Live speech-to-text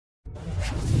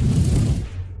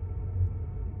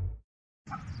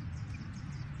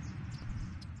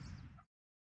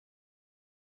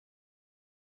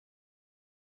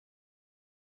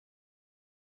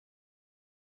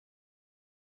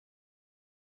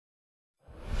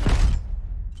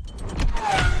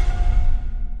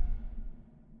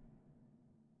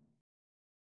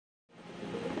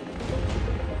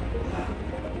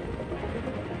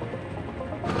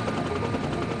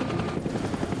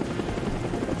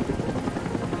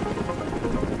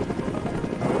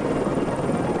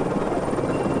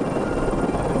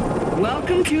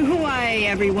Welcome to Hawaii,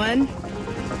 everyone.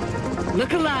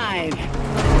 Look alive.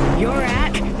 You're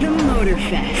at the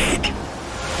Motorfest.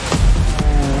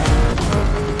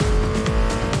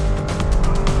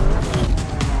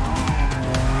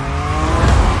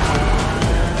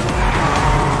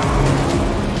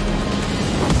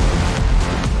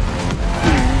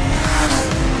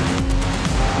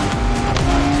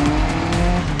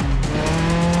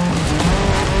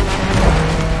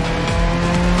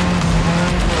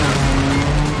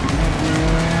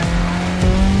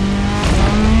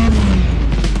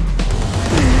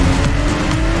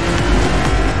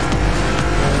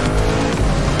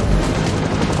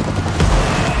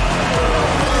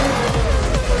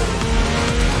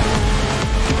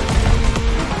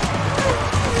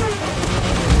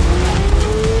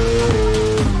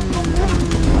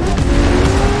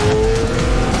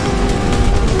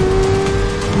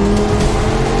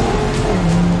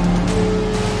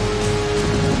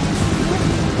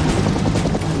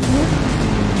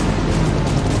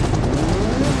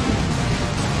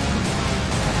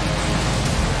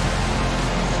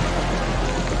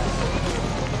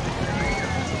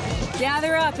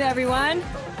 Gather up, everyone.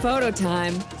 Photo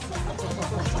time.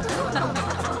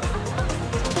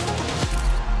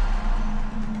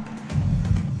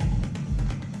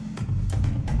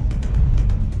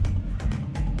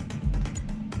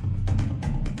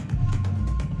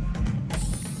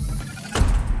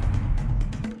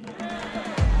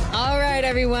 All right,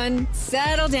 everyone,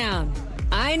 settle down.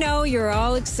 I know you're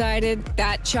all excited.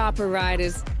 That chopper ride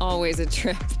is always a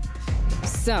trip.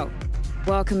 So,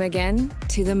 welcome again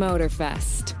to the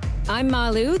Motorfest. I'm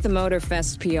Malu, the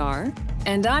Motorfest PR,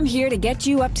 and I'm here to get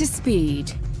you up to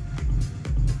speed.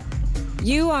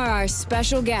 You are our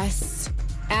special guests,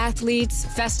 athletes,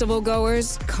 festival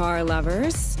goers, car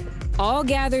lovers, all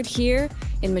gathered here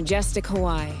in majestic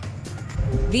Hawaii.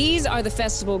 These are the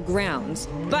festival grounds,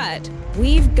 but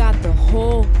we've got the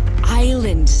whole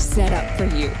island set up for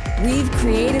you. We've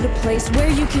created a place where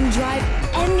you can drive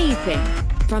anything,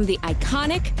 from the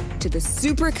iconic to the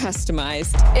super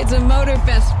customized. It's a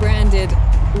Motorfest branded,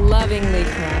 lovingly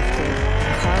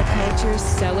crafted car culture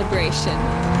celebration.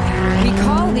 We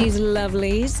call these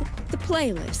lovelies the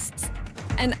playlists.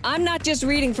 And I'm not just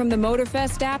reading from the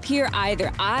Motorfest app here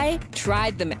either. I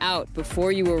tried them out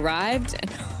before you arrived.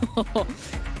 And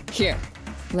here,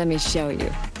 let me show you.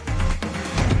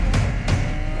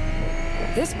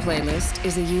 This playlist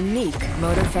is a unique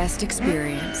Motorfest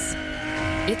experience.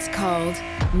 It's called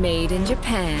Made in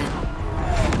Japan.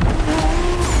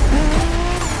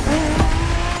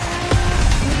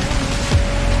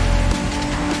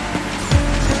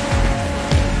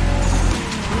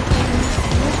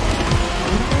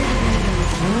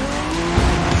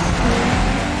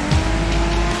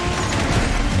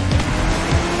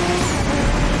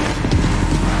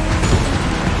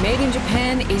 Made in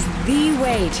Japan is the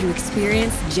way to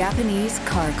experience Japanese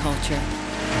car culture.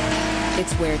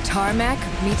 It's where tarmac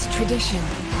meets tradition.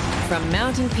 From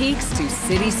mountain peaks to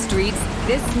city streets,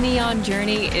 this neon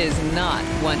journey is not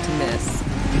one to miss.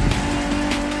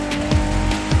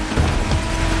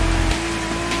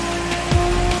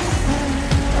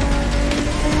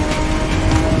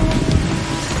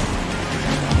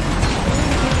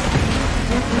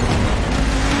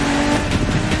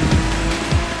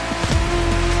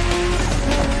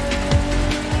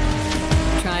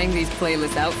 Trying these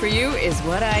playlists out for you is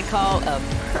what I call a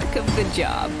perk of the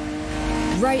job.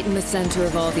 Right in the center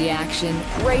of all the action,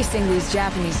 racing these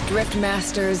Japanese drift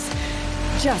masters,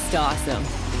 just awesome.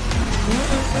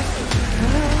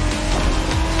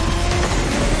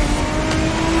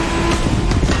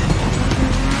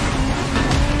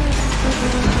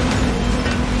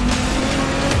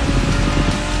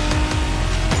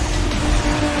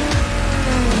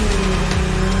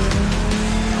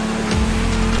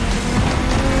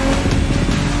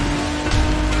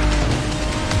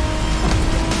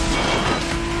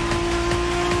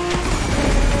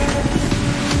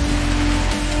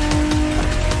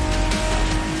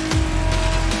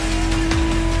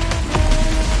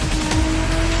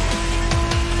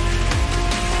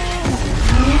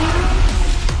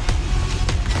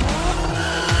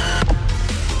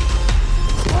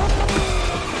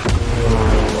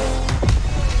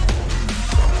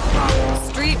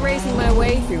 Racing my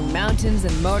way through mountains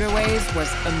and motorways was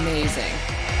amazing.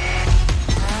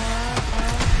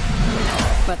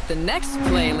 But the next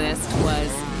playlist was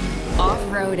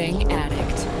Off-Roading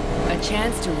Addict, a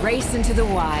chance to race into the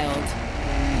wild.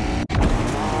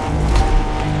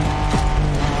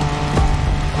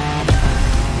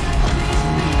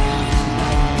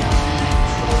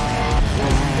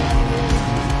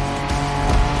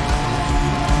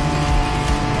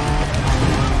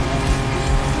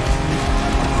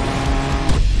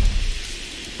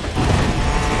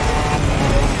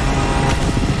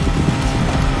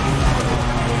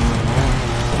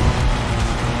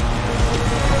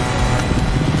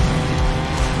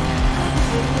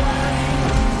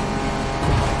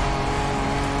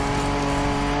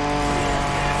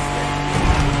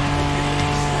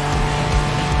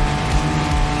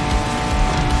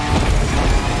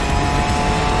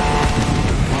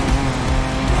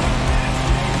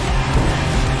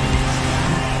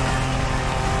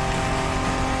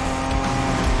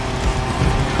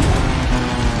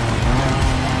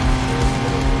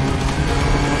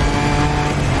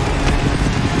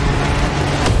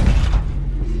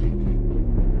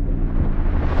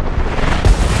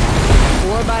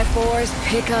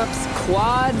 pickups,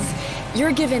 quads,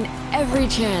 you're given every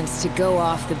chance to go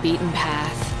off the beaten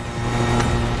path.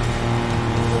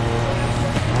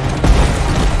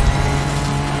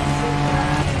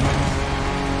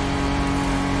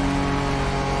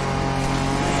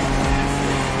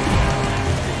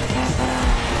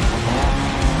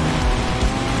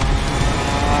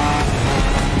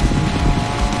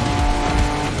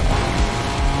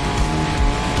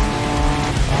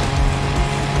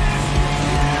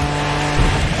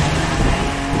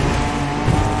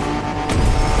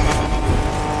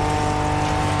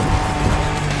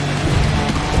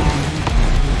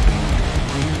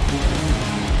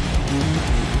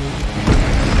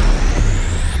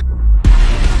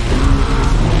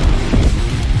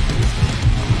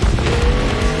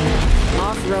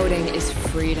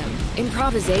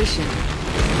 Improvisation.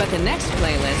 But the next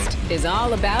playlist is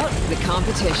all about the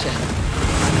competition.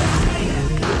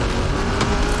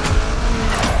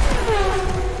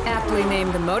 Aptly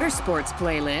named the Motorsports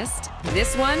playlist,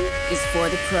 this one is for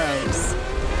the pros.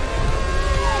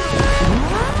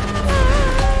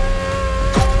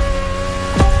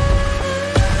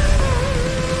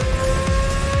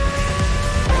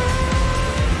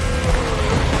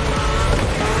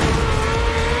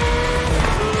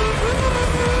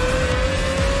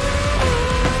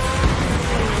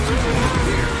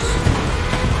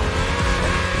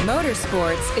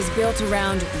 Motorsports is built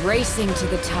around racing to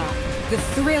the top, the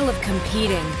thrill of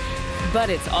competing. But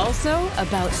it's also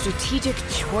about strategic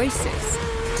choices,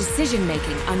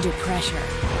 decision-making under pressure.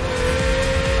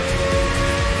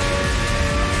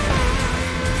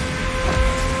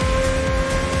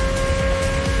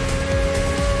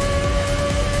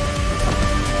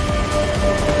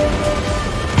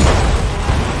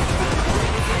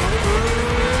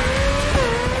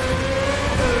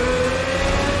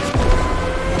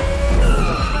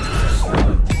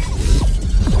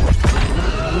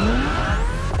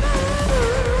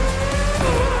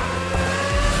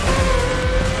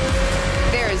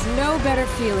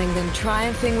 Feeling than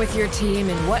triumphing with your team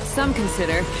in what some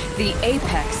consider the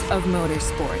apex of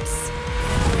motorsports.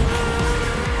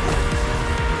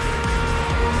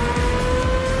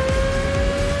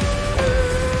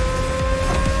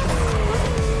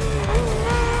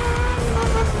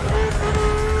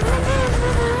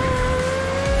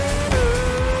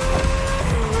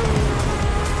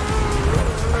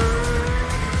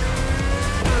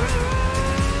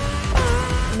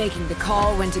 Making the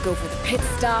call when to go for the pit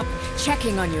stop,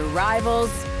 checking on your rivals,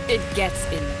 it gets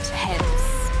intense.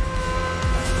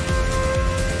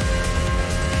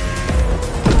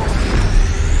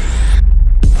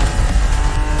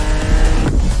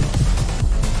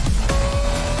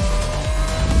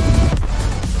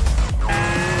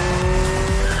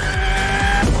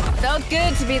 Felt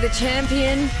good to be the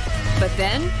champion, but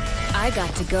then I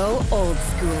got to go old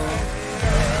school.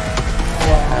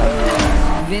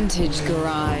 Vintage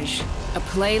Garage, a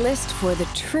playlist for the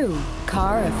true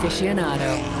car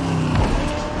aficionado.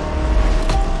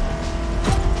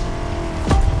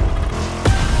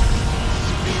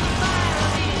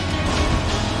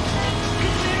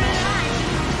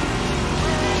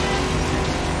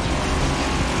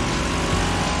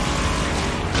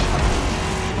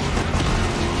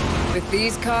 With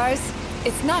these cars,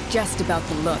 it's not just about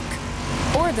the look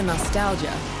or the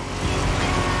nostalgia.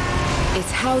 It's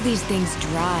how these things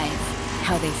drive,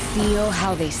 how they feel,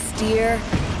 how they steer.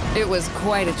 It was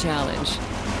quite a challenge,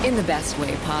 in the best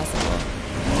way possible.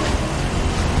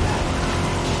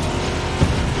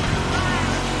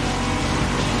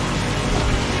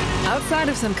 Outside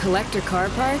of some collector car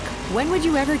park, when would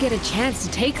you ever get a chance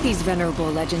to take these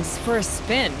venerable legends for a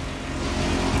spin?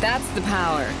 That's the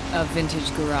power of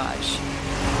Vintage Garage.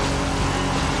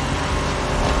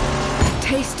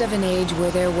 Taste of an age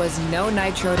where there was no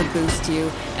nitro to boost you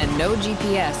and no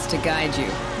GPS to guide you.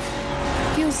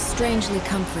 Feels strangely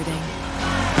comforting.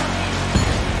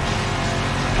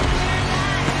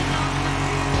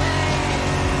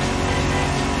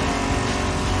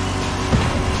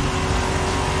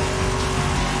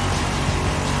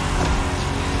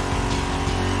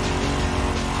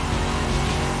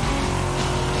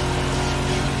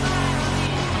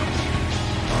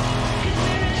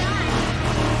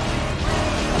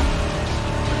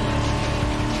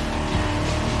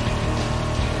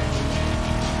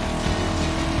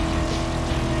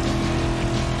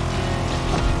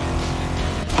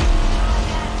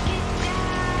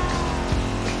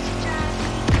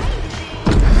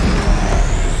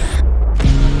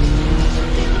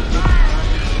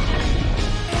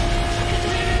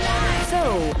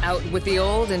 Out with the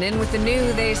old and in with the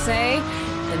new, they say.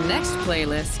 The next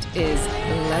playlist is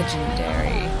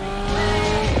legendary.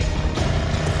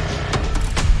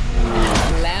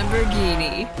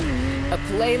 Lamborghini. A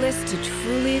playlist to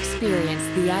truly experience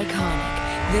the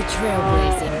iconic, the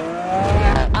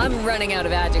trailblazing. I'm running out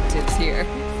of adjectives here.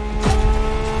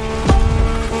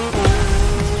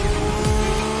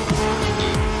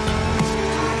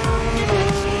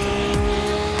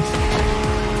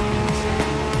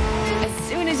 As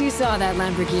soon as you saw that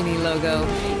Lamborghini logo,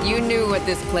 you knew what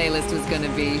this playlist was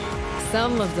gonna be.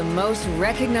 Some of the most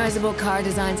recognizable car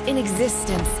designs in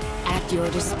existence at your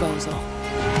disposal.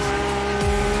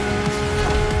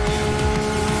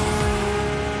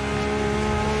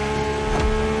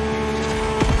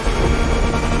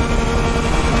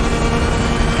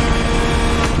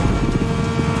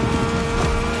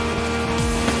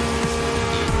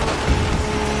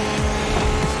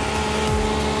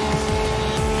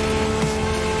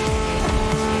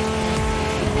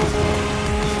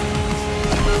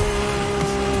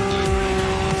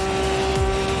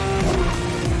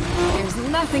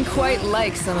 Nothing quite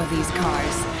like some of these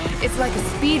cars. It's like a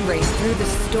speed race through the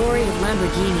story of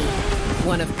Lamborghini,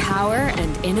 one of power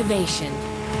and innovation.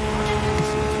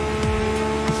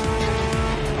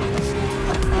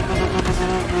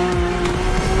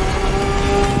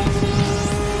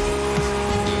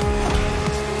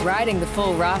 Riding the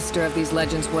full roster of these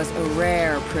legends was a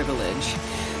rare privilege.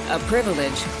 A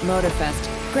privilege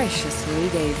Motorfest graciously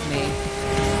gave me.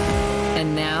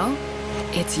 And now,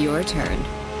 it's your turn.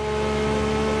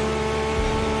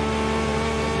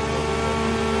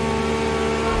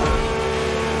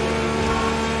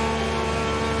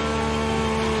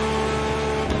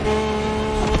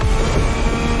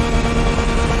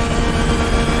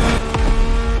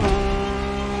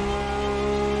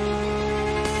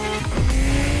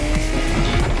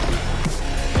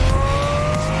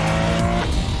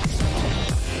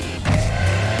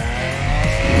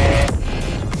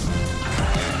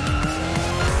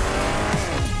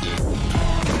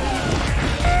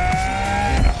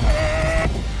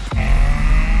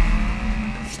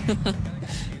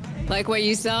 Like what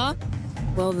you saw?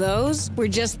 Well, those were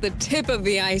just the tip of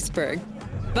the iceberg.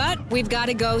 But we've got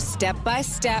to go step by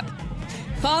step.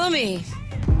 Follow me.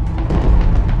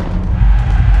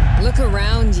 Look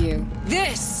around you.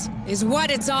 This is what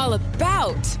it's all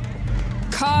about.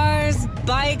 Cars,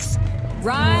 bikes,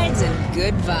 rides, and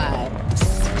good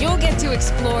vibes. You'll get to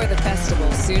explore the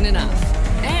festival soon enough.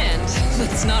 And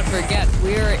let's not forget,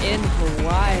 we're in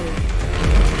Hawaii.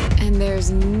 And there's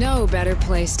no better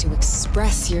place to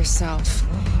express yourself.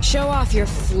 Show off your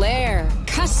flair.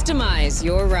 Customize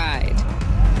your ride.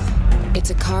 It's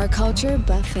a car culture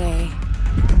buffet.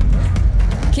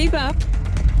 Keep up.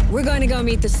 We're going to go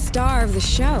meet the star of the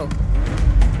show.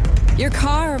 Your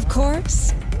car, of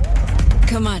course.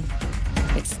 Come on.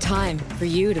 It's time for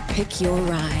you to pick your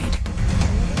ride.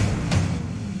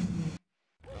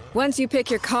 Once you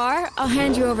pick your car, I'll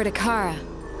hand you over to Kara,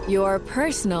 your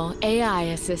personal AI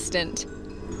assistant.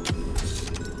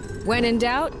 When in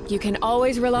doubt, you can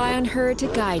always rely on her to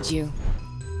guide you.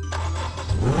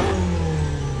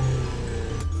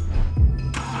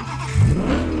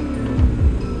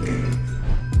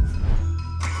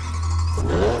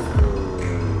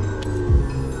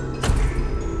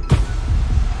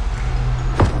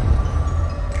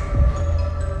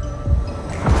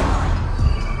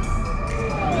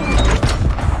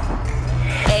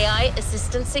 AI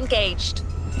assistance engaged.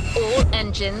 All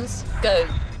engines, go.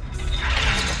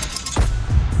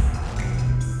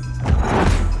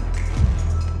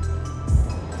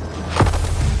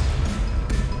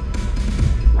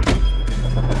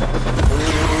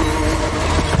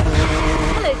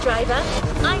 Hello, driver.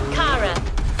 I'm Kara.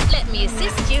 Let me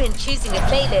assist you in choosing a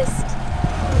playlist.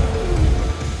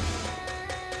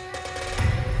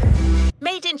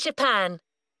 Made in Japan.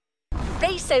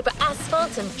 Race over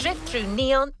asphalt and drift through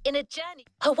neon in a journey.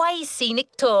 Hawaii Scenic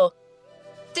Tour.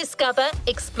 Discover,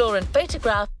 explore and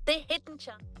photograph the hidden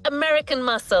charm. American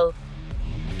Muscle.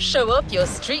 Show off your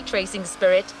street racing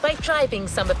spirit by driving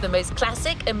some of the most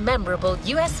classic and memorable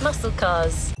US muscle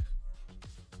cars.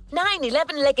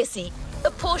 911 Legacy,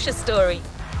 a Porsche story.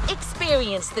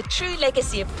 Experience the true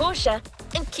legacy of Porsche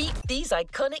and keep these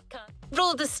iconic cars.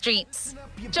 Rule the streets.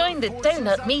 Join the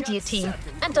Donut Media team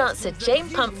and answer Jane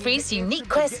Pumphrey's unique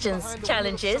questions,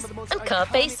 challenges, and car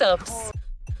face-offs.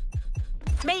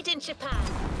 Made in Japan.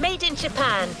 Made in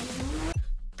Japan.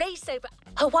 Race over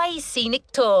Hawaii Scenic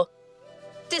Tour.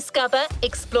 Discover,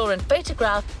 explore, and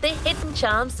photograph the hidden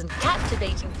charms and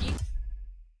captivating views.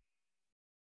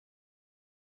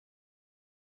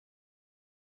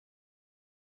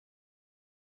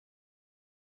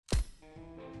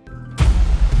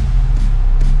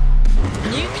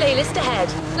 New playlist ahead.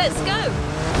 Let's go.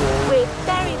 We're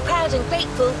very proud proud and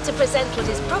grateful to present what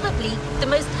is probably the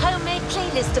most homemade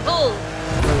playlist of all.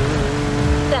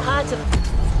 The heart of...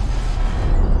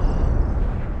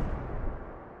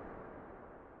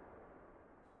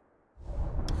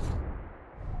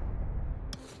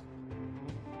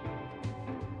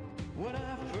 When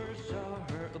I first saw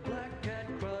her, a black cat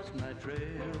crossed my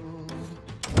trail.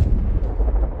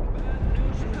 Bad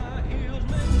news and high heels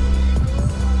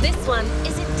made This one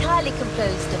is entirely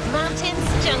composed of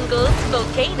mountains, jungles,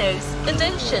 volcanoes, and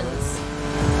oceans.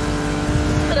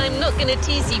 But I'm not going to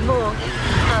tease you more.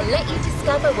 I'll let you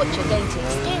discover what you're going to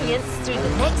experience through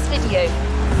the next video.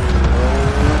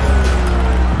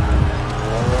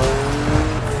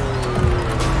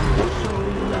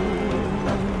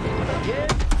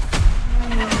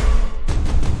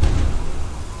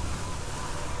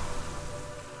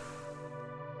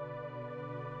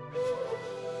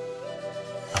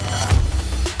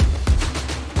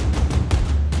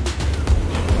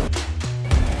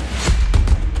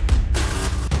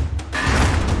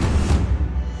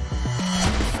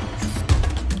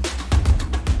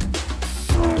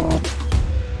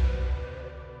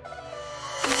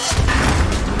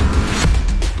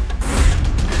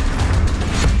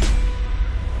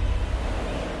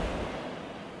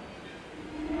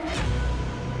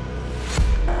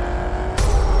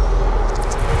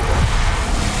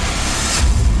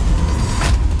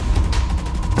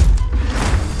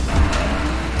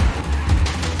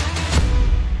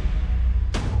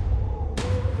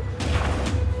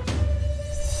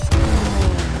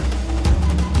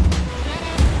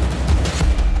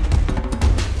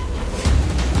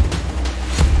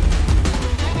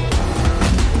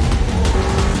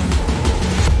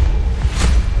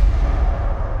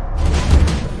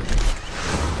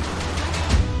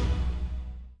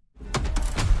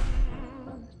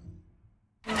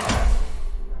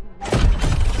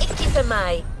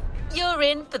 You're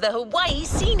in for the Hawaii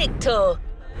Scenic Tour.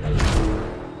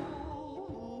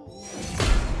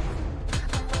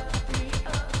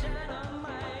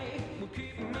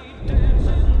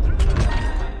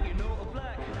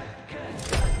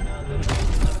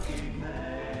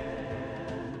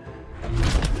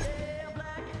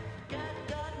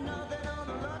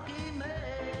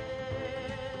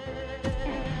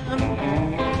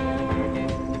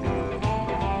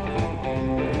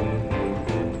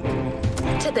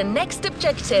 The next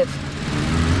objective.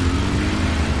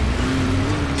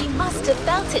 You must have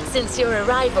felt it since your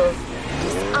arrival.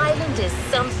 This island is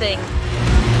something.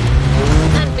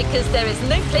 And because there is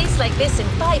no place like this in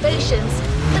 5 oceans,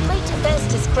 the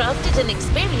Motorfest has crafted an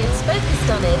experience focused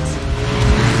on it.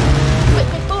 But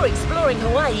before exploring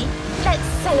Hawaii, let's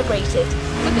celebrate it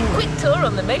with a quick tour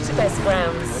on the Motorfest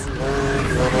grounds.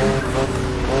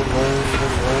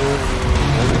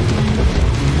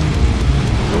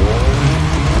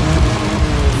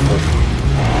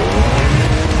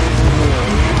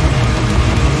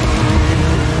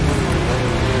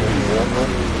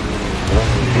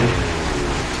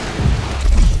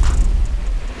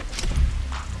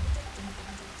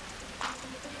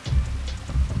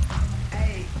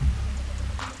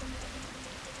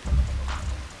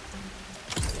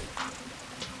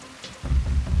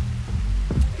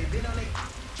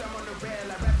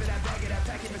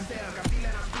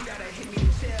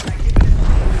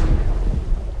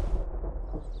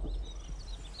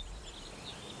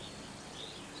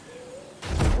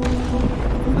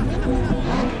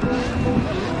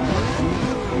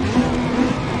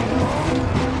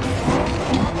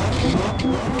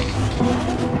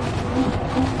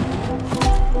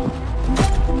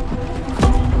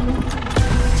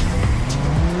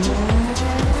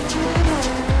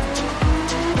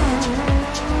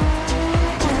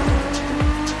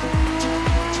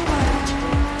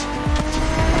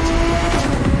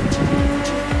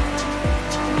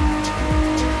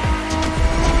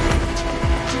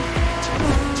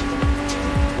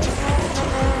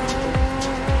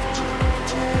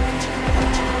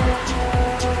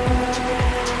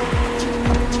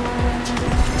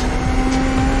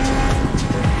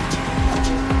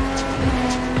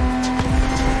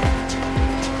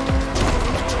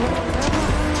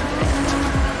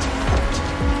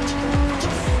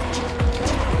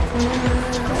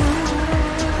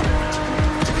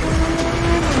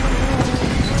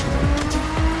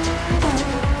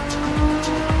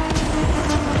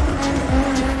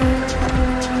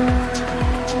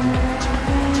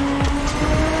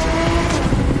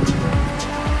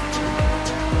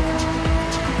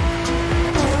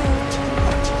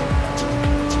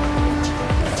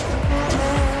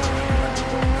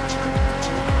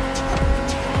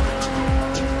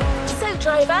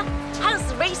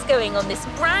 race going on this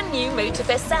brand new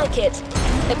Motorfest circuit.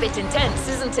 A bit intense,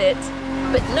 isn't it?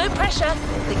 But no pressure.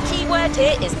 The key word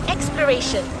here is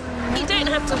exploration. You don't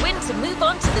have to win to move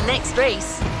on to the next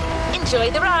race.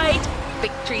 Enjoy the ride.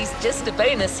 Victory's just a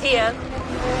bonus here.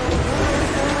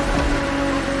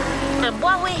 And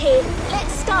while we're here,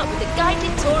 let's start with a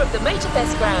guided tour of the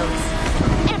Motorfest grounds.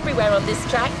 Everywhere on this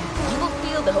track, you will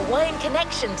feel the Hawaiian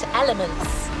connection to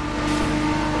elements.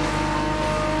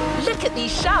 Look at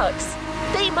these sharks.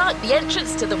 They mark the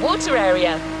entrance to the water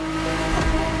area.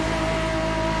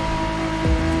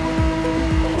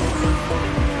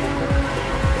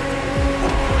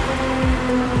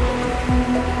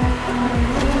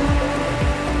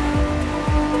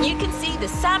 You can see the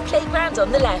sand playground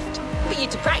on the left for you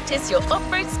to practice your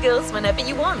off-road skills whenever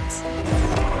you want.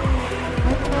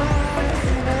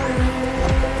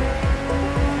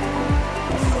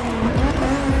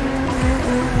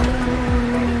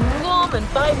 Warm and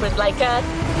vibrant like Earth,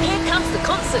 here comes the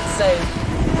concert zone.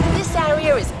 This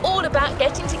area is all about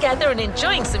getting together and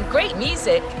enjoying some great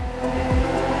music.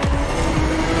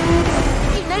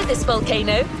 You know this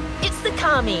volcano. It's the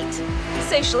car meet.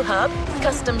 Social hub,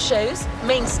 custom shows,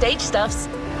 main stage stuffs.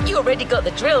 You already got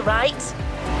the drill, right?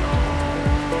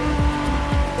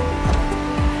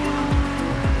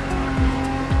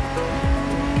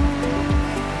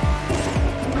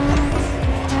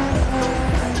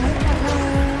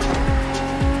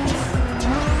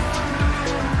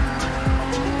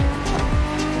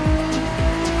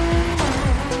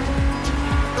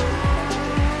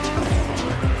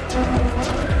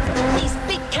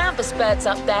 Birds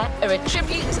up there are a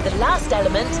tribute to the last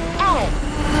element, air.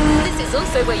 This is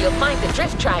also where you'll find the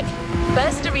drift track,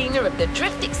 first arena of the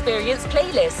Drift Experience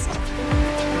playlist.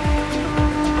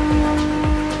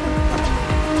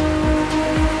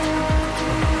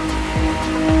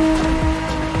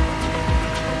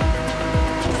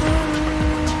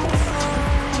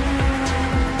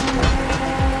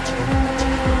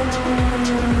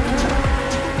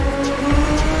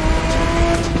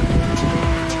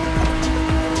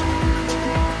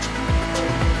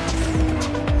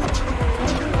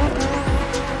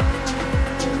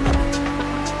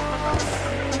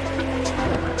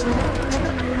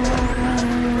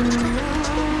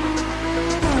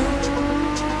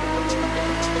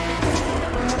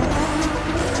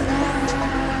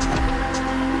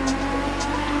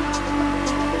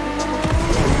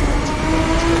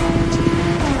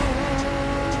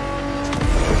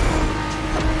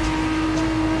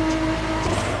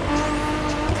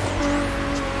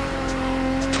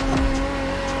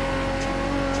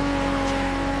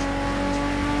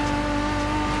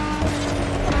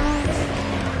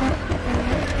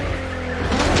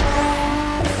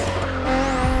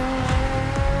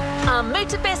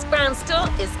 Motorfest Grounds Tour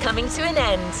is coming to an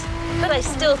end, but I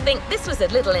still think this was a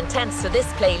little intense for this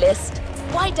playlist.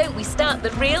 Why don't we start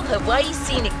the real Hawaii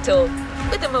Scenic Tour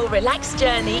with a more relaxed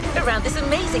journey around this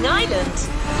amazing island?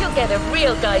 You'll get a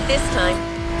real guide this time,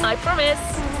 I promise.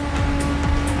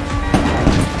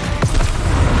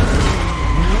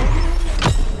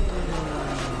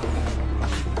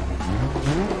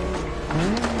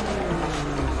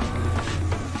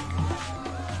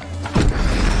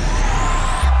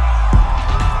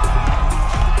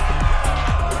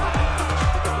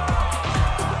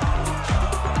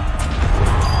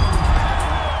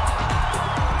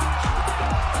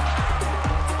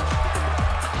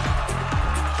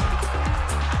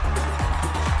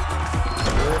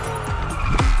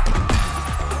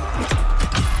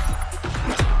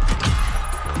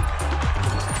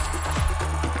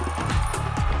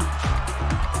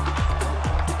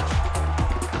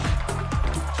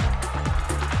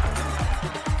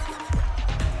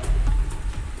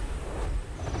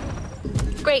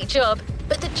 Great job,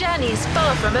 but the journey is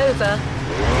far from over.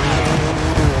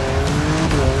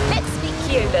 Let's meet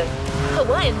Keola.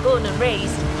 Hawaiian born and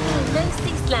raised, he knows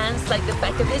these lands like the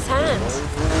back of his hand.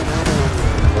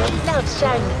 He loves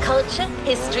sharing the culture,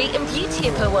 history and beauty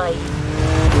of Hawaii.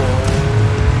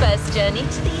 First journey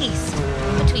to the east,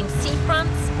 between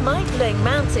seafronts, mind-blowing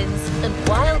mountains and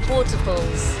wild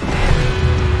waterfalls.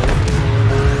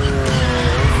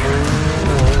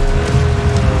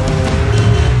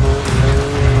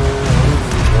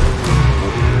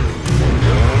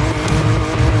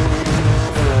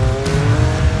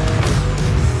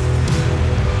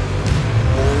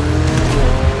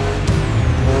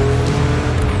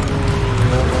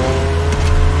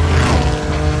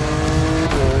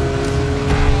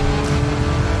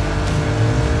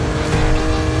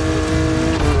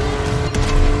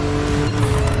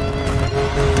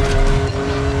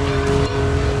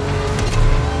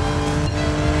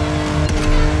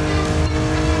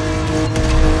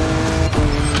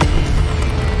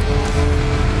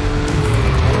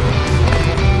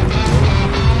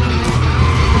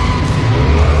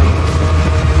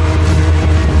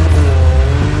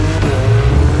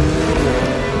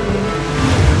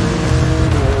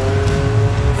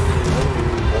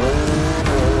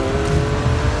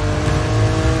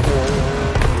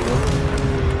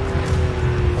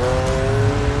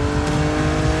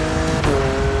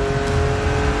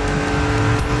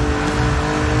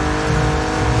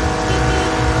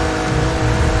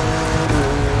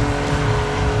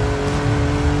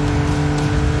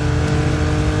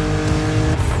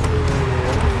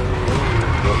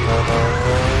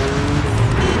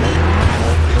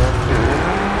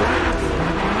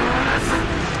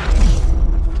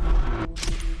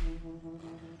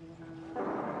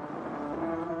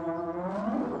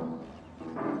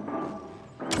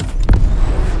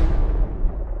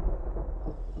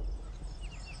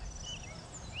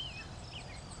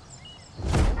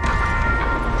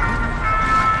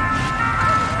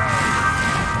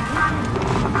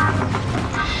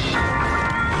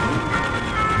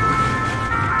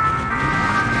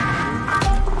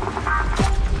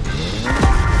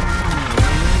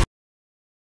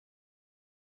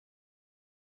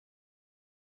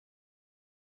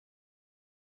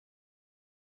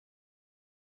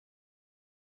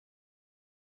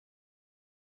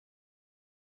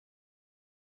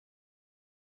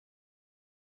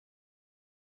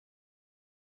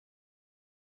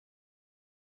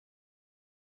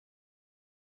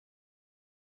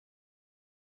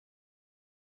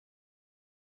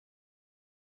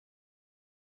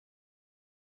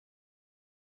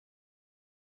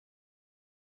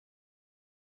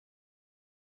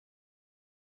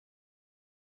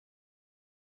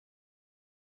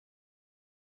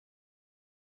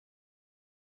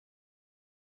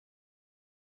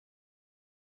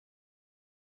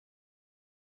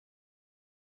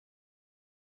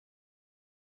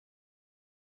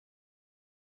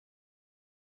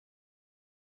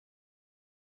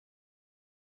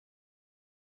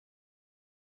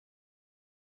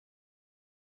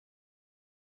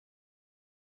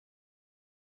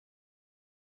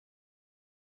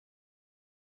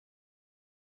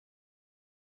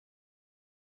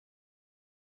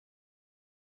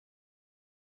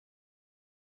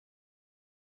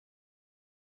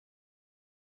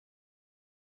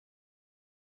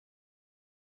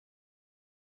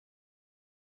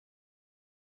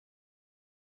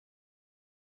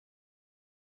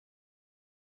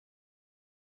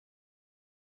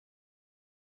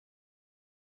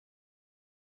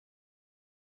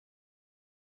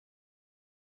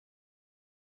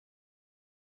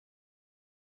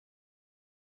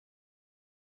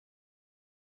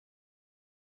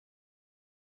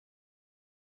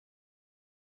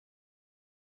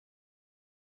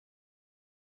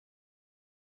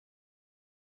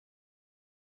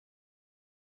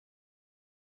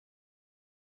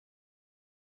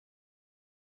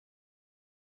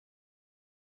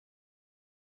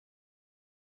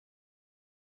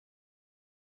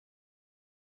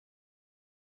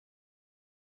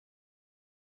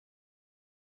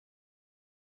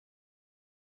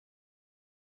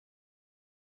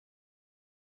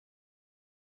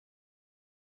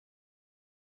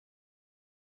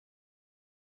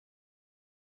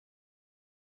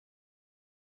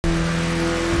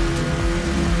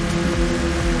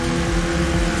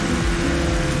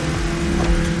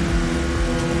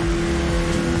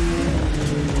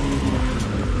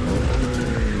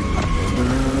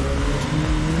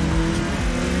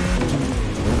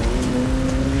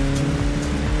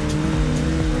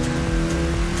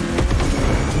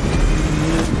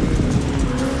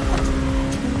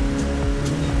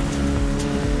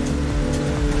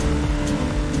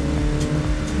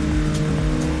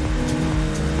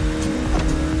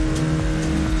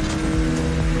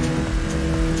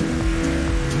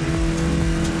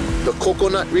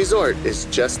 Coconut Resort is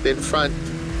just in front.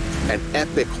 An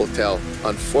epic hotel,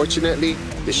 unfortunately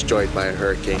destroyed by a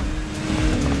hurricane.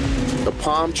 The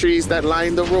palm trees that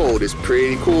line the road is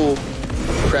pretty cool.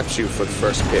 Preps you for the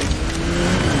first pit.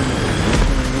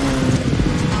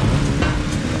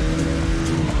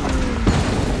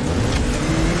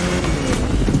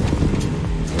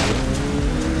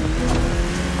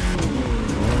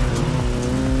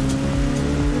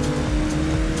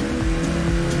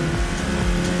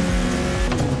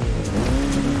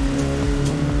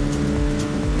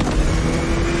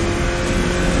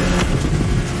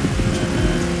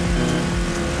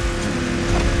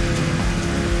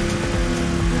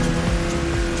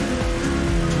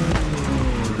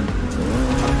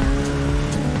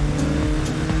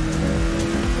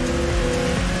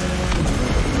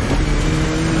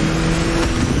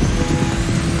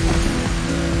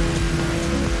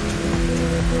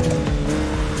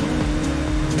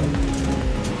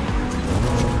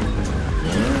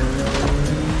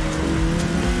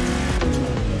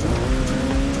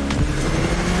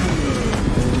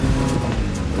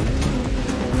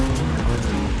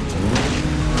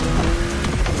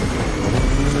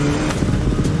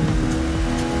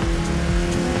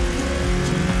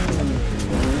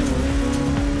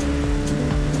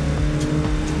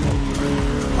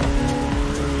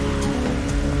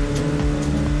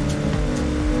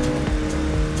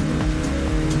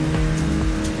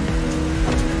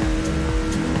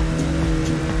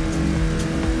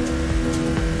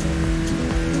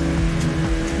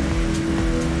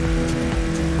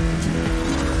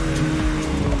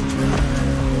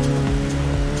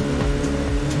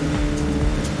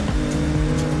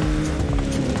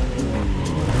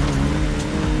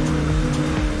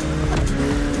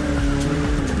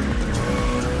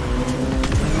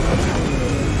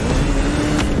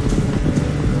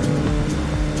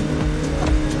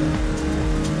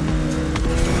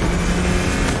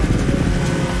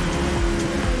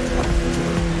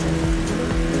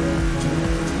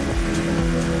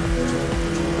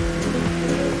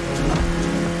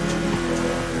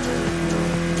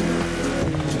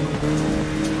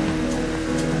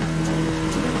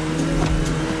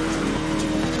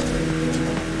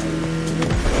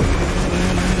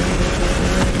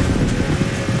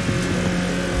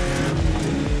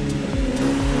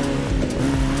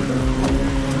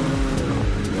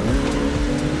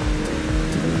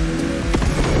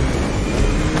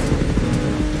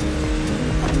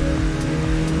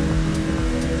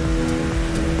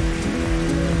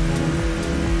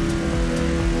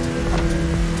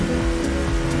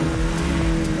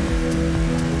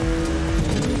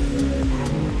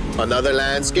 Another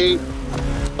landscape,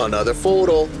 another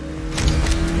photo.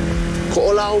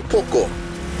 Ko'olau poko.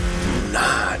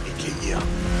 Nah, Nikiya.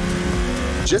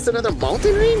 Just another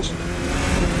mountain range?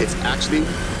 It's actually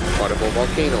part of a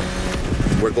volcano.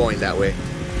 We're going that way.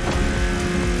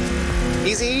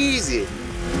 Easy, easy.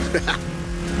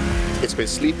 It's been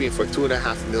sleeping for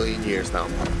 2.5 million years now.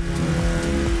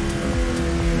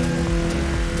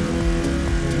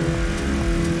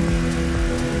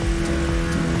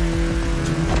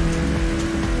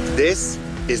 This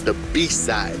is the beast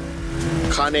side,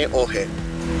 Kaneohe,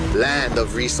 land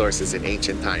of resources in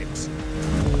ancient times.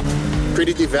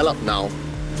 Pretty developed now.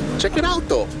 Check it out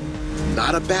though.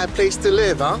 Not a bad place to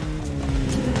live, huh?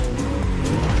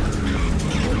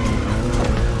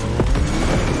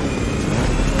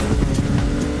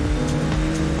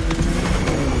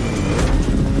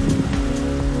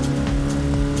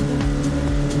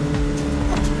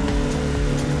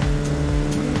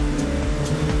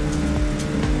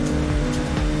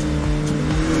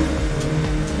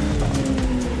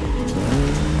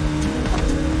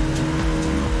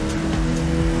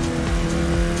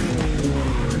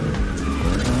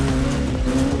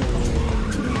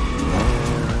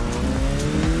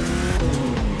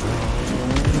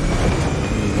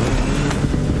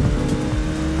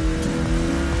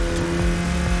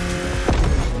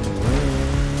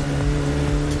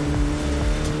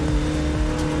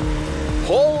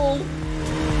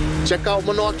 Check out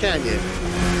Manoa Canyon.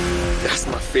 That's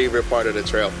my favorite part of the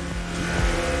trail.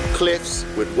 Cliffs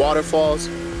with waterfalls,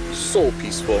 so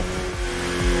peaceful.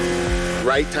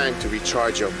 Right time to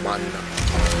recharge your mana.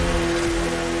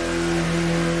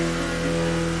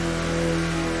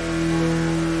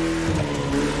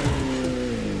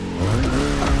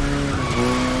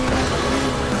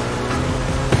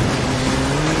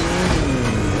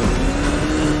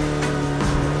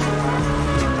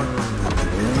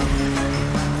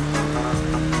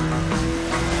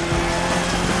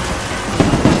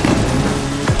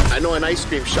 An ice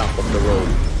cream shop up the road.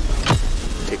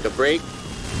 Take a break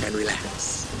and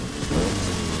relax.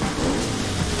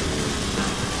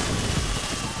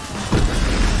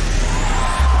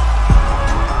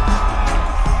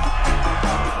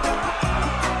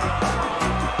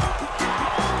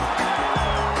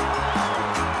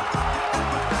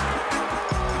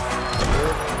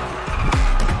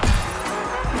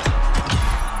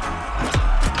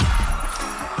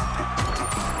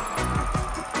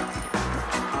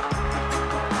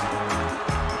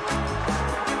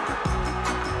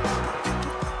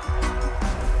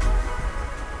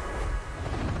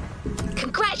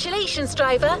 Congratulations,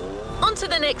 driver. On to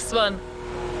the next one.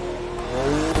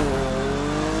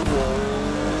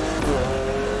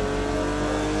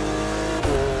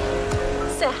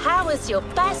 So how was your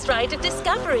best ride of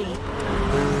discovery?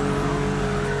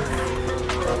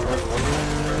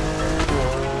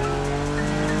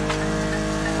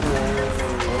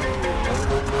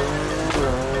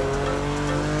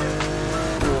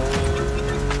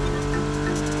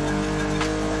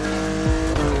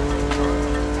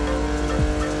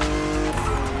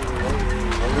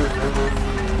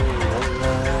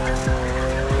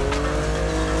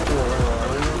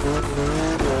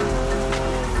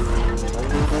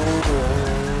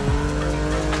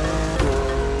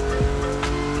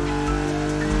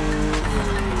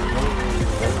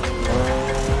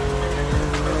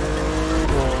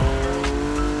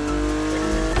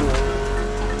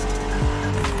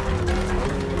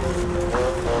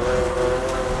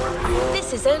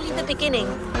 This is only the beginning.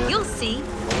 You'll see,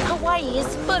 Hawaii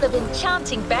is full of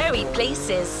enchanting varied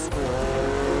places.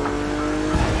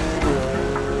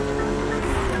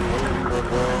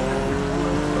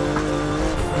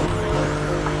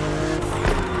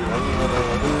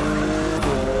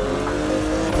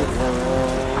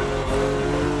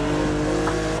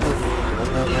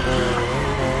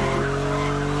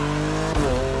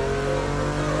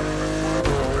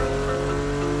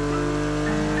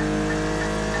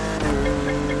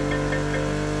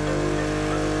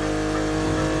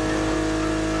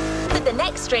 The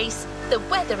next race, the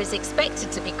weather is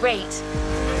expected to be great.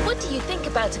 What do you think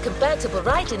about a convertible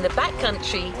ride in the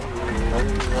backcountry?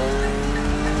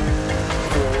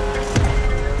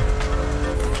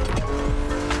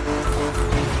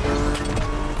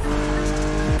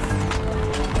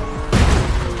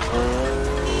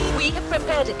 We have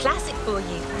prepared a classic for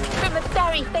you from a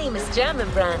very famous German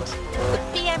brand, the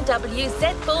BMW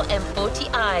Z4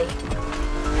 M40i.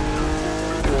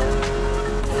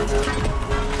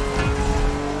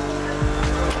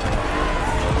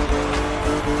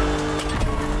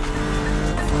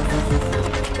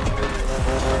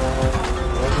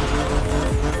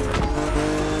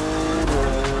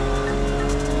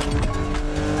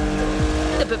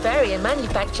 The Bavarian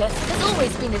manufacturer has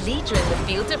always been a leader in the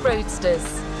field of roadsters.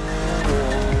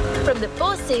 From the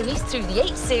 4 Series through the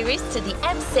 8 Series to the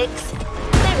M6,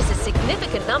 there is a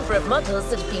significant number of models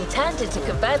that have been turned into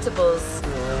convertibles.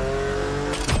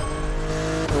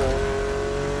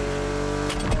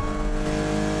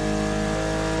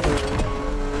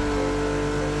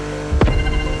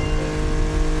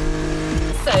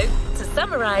 So, to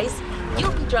summarize,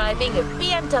 you'll be driving a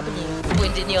BMW,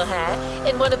 wind in your hair,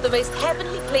 in one of the most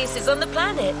heavenly places on the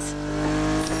planet.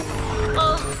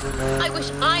 Oh, I wish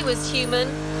I was human.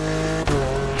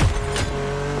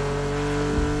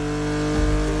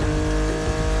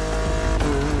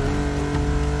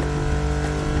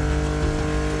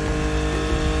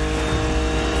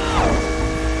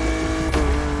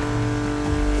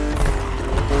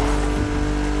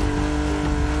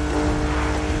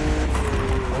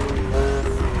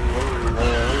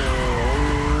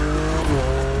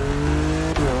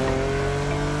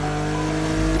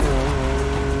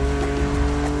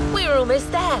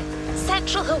 Almost there.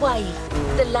 Central Hawaii,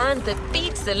 the land that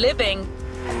feeds the living.